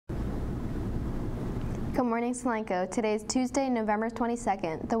Good morning, Solanco. Today is Tuesday, November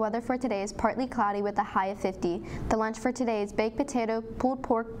 22nd. The weather for today is partly cloudy with a high of 50. The lunch for today is baked potato, pulled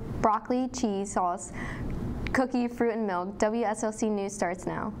pork, broccoli, cheese sauce, cookie, fruit, and milk. WSLC News starts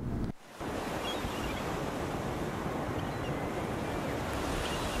now.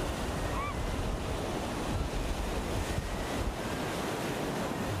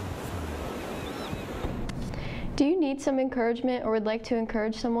 Do you need some encouragement or would like to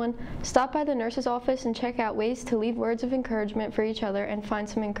encourage someone? Stop by the nurse's office and check out ways to leave words of encouragement for each other and find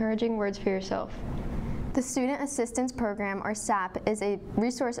some encouraging words for yourself. The Student Assistance Program, or SAP, is a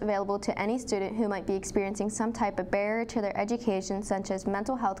resource available to any student who might be experiencing some type of barrier to their education, such as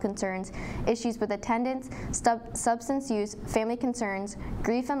mental health concerns, issues with attendance, substance use, family concerns,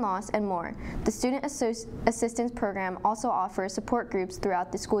 grief and loss, and more. The Student Assistance Program also offers support groups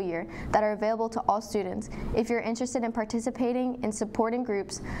throughout the school year that are available to all students. If you're interested in participating in supporting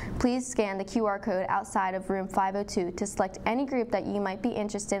groups, please scan the QR code outside of room 502 to select any group that you might be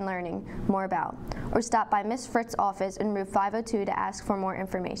interested in learning more about, or stop by Ms. Fritz's office in room 502 to ask for more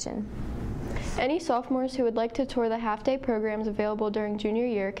information. Any sophomores who would like to tour the half-day programs available during junior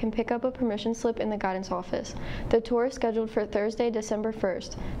year can pick up a permission slip in the guidance office. The tour is scheduled for Thursday, December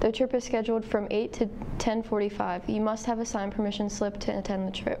 1st. The trip is scheduled from 8 to 10:45. You must have a signed permission slip to attend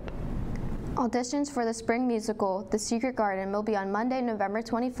the trip. Auditions for the spring musical, The Secret Garden, will be on Monday, November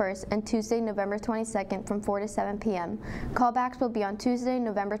 21st and Tuesday, November 22nd from 4 to 7 p.m. Callbacks will be on Tuesday,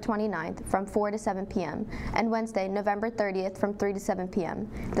 November 29th from 4 to 7 p.m. and Wednesday, November 30th from 3 to 7 p.m.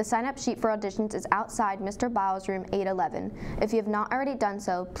 The sign-up sheet for auditions is outside Mr. Biles' room 811. If you have not already done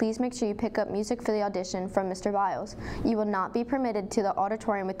so, please make sure you pick up music for the audition from Mr. Biles. You will not be permitted to the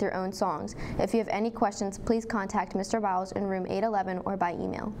auditorium with your own songs. If you have any questions, please contact Mr. Biles in room 811 or by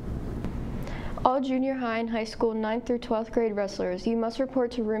email. All junior high and high school 9th through 12th grade wrestlers, you must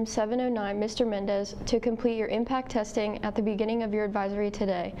report to room 709, Mr. Mendez, to complete your impact testing at the beginning of your advisory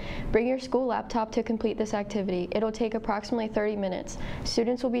today. Bring your school laptop to complete this activity. It'll take approximately 30 minutes.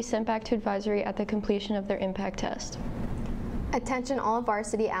 Students will be sent back to advisory at the completion of their impact test. Attention all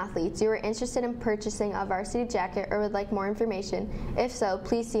varsity athletes. You are interested in purchasing a varsity jacket or would like more information? If so,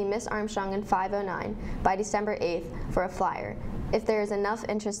 please see Miss Armstrong in 509 by December 8th for a flyer. If there is enough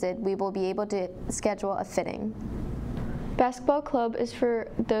interested, we will be able to schedule a fitting. Basketball club is for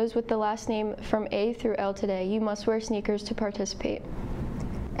those with the last name from A through L today. You must wear sneakers to participate.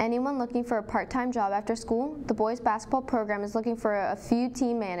 Anyone looking for a part-time job after school? The boys basketball program is looking for a few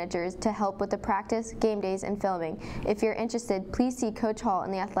team managers to help with the practice, game days, and filming. If you're interested, please see Coach Hall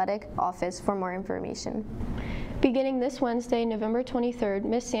in the athletic office for more information. Beginning this Wednesday, November 23rd,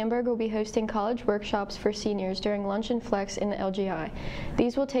 Ms. Sandberg will be hosting college workshops for seniors during lunch and flex in the LGI.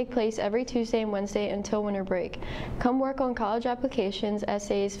 These will take place every Tuesday and Wednesday until winter break. Come work on college applications,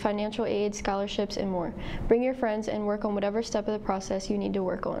 essays, financial aid, scholarships, and more. Bring your friends and work on whatever step of the process you need to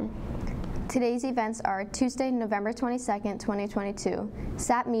work on. Today's events are Tuesday, November 22nd, 2022,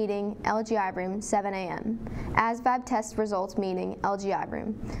 SAP meeting, LGI room, 7 a.m. ASVAB test results meeting, LGI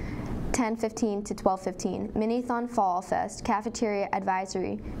room, 10:15 to 12:15, Minithon Fall Fest, Cafeteria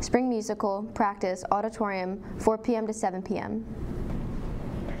Advisory, Spring Musical, Practice, Auditorium, 4 p.m. to 7 p.m.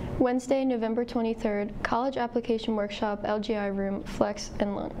 Wednesday, November 23rd, College Application Workshop, LGI Room, Flex,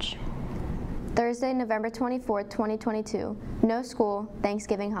 and Lunch. Thursday, November 24th, 2022, No School,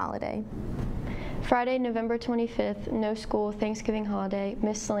 Thanksgiving Holiday. Friday, November 25th, No School, Thanksgiving Holiday,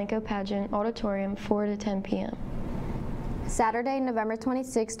 Miss Solanco Pageant, Auditorium, 4 to 10 p.m. Saturday, November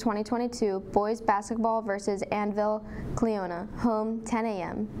 26, 2022, Boys Basketball versus Anvil Cleona, home, 10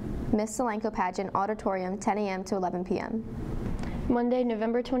 a.m. Miss Solanco Pageant, Auditorium, 10 a.m. to 11 p.m. Monday,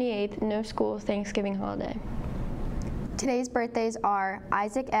 November 28th, No School, Thanksgiving Holiday. Today's birthdays are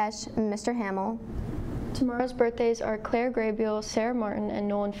Isaac Esch and Mr. Hamill. Tomorrow's birthdays are Claire Graybiel, Sarah Martin, and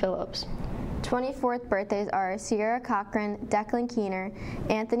Nolan Phillips. 24th birthdays are Sierra Cochran, Declan Keener,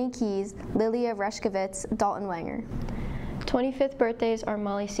 Anthony Keys, Lilia Reshkovitz, Dalton Wenger. 25th birthdays are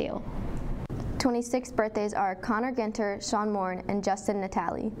Molly Seal. 26th birthdays are Connor Ginter, Sean Morn, and Justin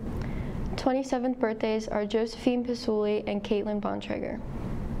Natali. 27th birthdays are Josephine Pasuli and Caitlin Bontrager.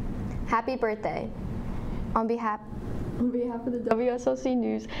 Happy birthday. On behalf of the WSLC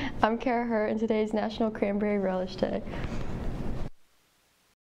News, I'm Kara Hurt, and today is National Cranberry Relish Day.